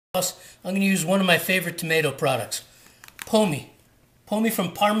sauce, I'm going to use one of my favorite tomato products, Pomi. Pomi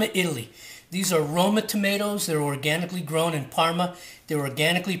from Parma, Italy. These are Roma tomatoes. They're organically grown in Parma. They're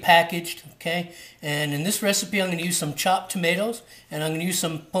organically packaged, okay? And in this recipe, I'm going to use some chopped tomatoes, and I'm going to use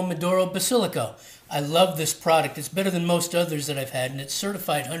some Pomodoro Basilico. I love this product. It's better than most others that I've had, and it's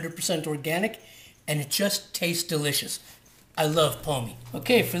certified 100% organic, and it just tastes delicious. I love Pomi.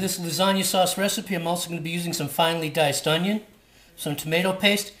 Okay, for this lasagna sauce recipe, I'm also going to be using some finely diced onion, some tomato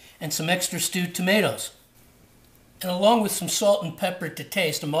paste, and some extra stewed tomatoes. And along with some salt and pepper to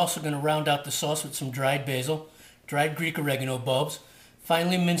taste, I'm also going to round out the sauce with some dried basil, dried Greek oregano bulbs,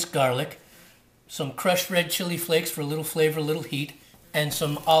 finely minced garlic, some crushed red chili flakes for a little flavor, a little heat, and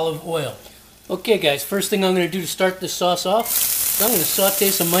some olive oil. Okay guys, first thing I'm going to do to start this sauce off is I'm going to saute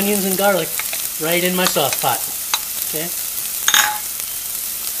some onions and garlic right in my sauce pot. Okay?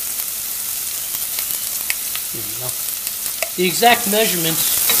 Here we go. The exact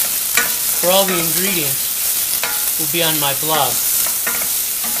measurements for all the ingredients will be on my blog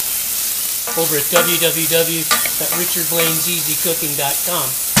over at www.richardblaineseasycooking.com.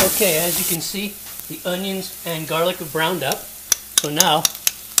 Okay, as you can see, the onions and garlic have browned up. So now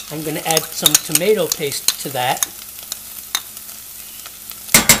I'm going to add some tomato paste to that.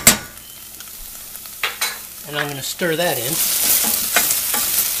 And I'm going to stir that in.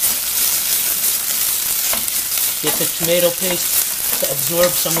 Get the tomato paste to absorb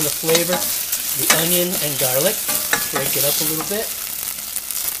some of the flavor, the onion and garlic. Break it up a little bit.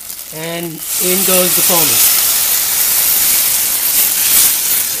 And in goes the Pomi.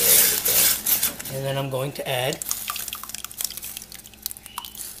 There we go. And then I'm going to add,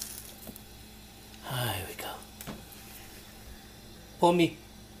 here we go,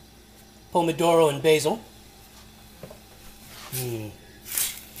 Pomodoro and basil.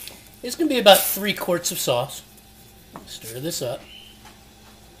 It's going to be about 3 quarts of sauce. Stir this up.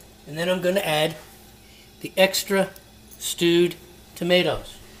 And then I'm going to add the extra stewed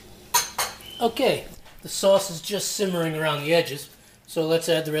tomatoes. Okay, the sauce is just simmering around the edges, so let's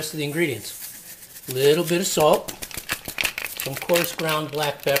add the rest of the ingredients. A little bit of salt, some coarse ground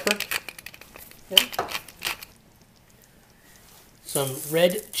black pepper, okay, some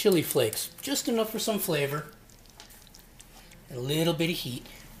red chili flakes, just enough for some flavor, and a little bit of heat,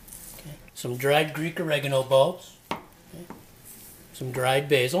 okay, some dried Greek oregano bulbs, okay, some dried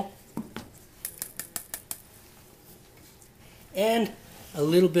basil, and a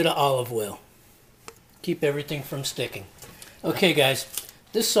little bit of olive oil. Keep everything from sticking. Okay guys,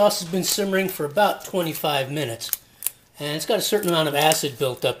 this sauce has been simmering for about 25 minutes, and it's got a certain amount of acid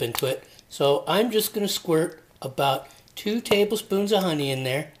built up into it, so I'm just going to squirt about 2 tablespoons of honey in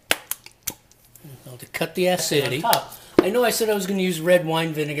there to cut the acidity. I know I said I was going to use red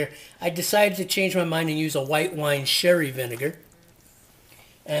wine vinegar. I decided to change my mind and use a white wine sherry vinegar.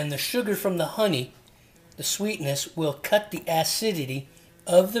 And the sugar from the honey, the sweetness, will cut the acidity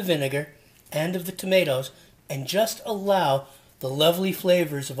of the vinegar and of the tomatoes and just allow the lovely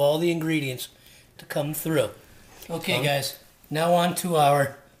flavors of all the ingredients to come through. Okay guys, now on to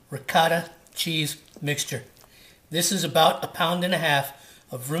our ricotta cheese mixture. This is about 1.5 pounds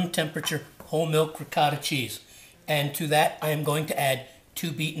of room temperature whole milk ricotta cheese. And to that I am going to add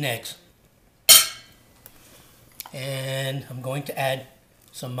 2 beaten eggs. And I'm going to add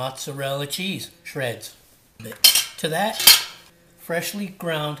some mozzarella cheese shreds. To that, freshly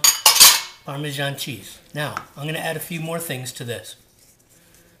ground Parmesan cheese. Now, I'm going to add a few more things to this.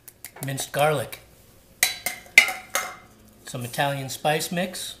 Minced garlic, some Italian spice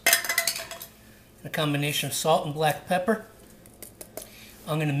mix, a combination of salt and black pepper.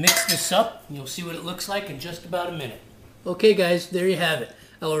 I'm going to mix this up, and you'll see what it looks like in just about a minute. Okay guys, there you have it.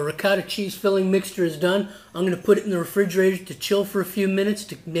 Our ricotta cheese filling mixture is done. I'm going to put it in the refrigerator to chill for a few minutes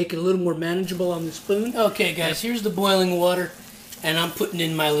to make it a little more manageable on the spoon. Okay guys, here's the boiling water, and I'm putting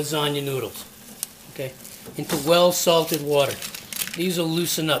in my lasagna noodles. Okay, into well salted water. These will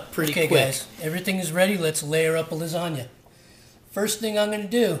loosen up pretty quick. Okay guys, everything is ready. Let's layer up a lasagna. First thing I'm going to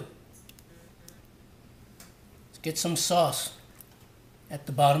do is get some sauce at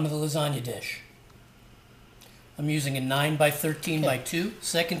the bottom of the lasagna dish. I'm using a 9 by 13 by 2.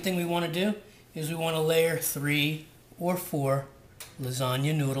 Second thing we want to do is we want to layer 3 or 4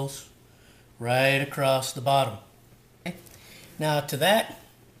 lasagna noodles right across the bottom. Okay. Now to that,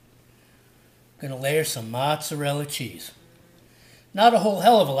 I'm going to layer some mozzarella cheese. Not a whole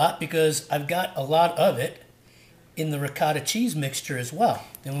hell of a lot because I've got a lot of it in the ricotta cheese mixture as well.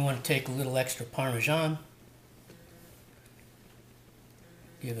 Then we want to take a little extra Parmesan.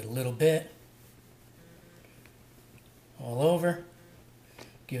 Give it a little bit. All over.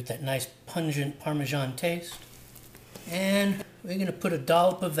 Give it that nice pungent Parmesan taste. And we're going to put a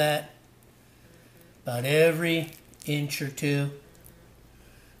dollop of that about every inch or two,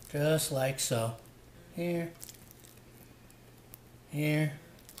 just like so. Here, here,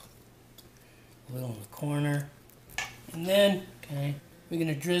 a little in the corner, and then, okay, we're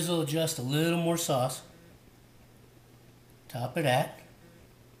going to drizzle just a little more sauce. Top of that.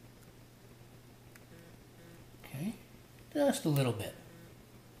 Okay, just a little bit.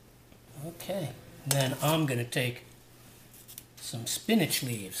 Okay, then I'm going to take some spinach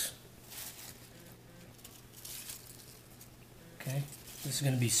leaves. Okay, this is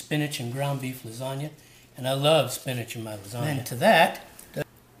going to be spinach and ground beef lasagna, and I love spinach in my lasagna. And to that,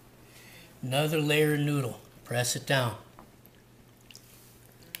 another layer of noodle. Press it down.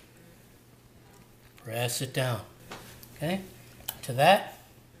 Press it down. Okay, to that,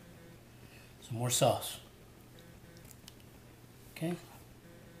 some more sauce. Okay,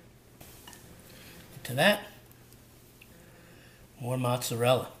 to that, more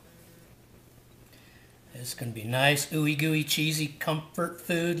mozzarella. This is going to be nice, ooey gooey, cheesy, comfort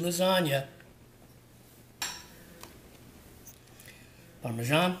food lasagna.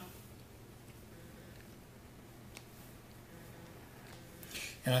 Parmesan.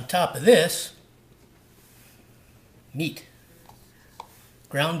 And on top of this, meat.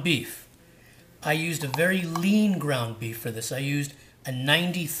 Ground beef. I used a very lean ground beef for this. I used a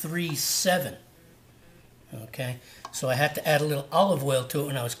 93.7. Okay, so I had to add a little olive oil to it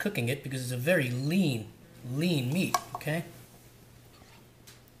when I was cooking it because it's a very lean meat. Okay,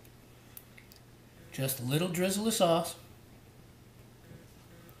 just a little drizzle of sauce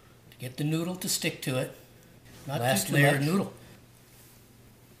to get the noodle to stick to it. Not last too layer of noodle.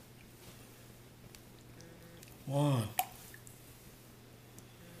 1,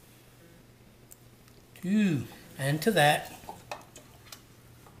 2, and to that,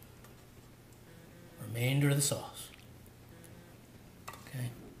 remainder of the sauce. Okay.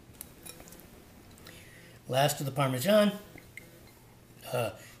 Last of the Parmesan,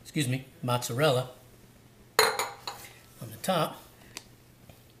 mozzarella on the top.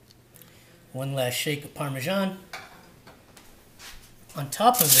 One last shake of Parmesan. On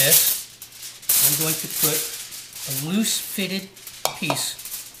top of this, I'm going to put a loose fitted piece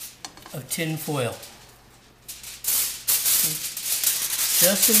of tin foil.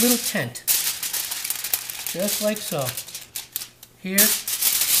 Just a little tent. Just like so. Here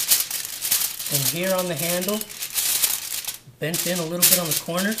and here on the handle, bent in a little bit on the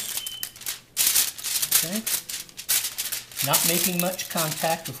corners. Okay. Not making much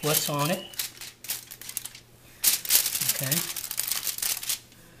contact with what's on it. Okay.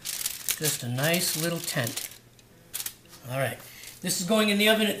 Just a nice little tent. Alright. This is going in the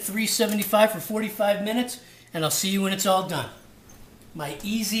oven at 375 for 45 minutes, and I'll see you when it's all done. My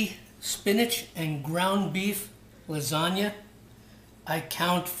easy spinach and ground beef lasagna. I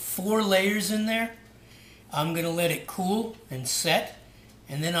count 4 layers in there. I'm going to let it cool and set,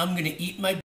 and then I'm going to eat my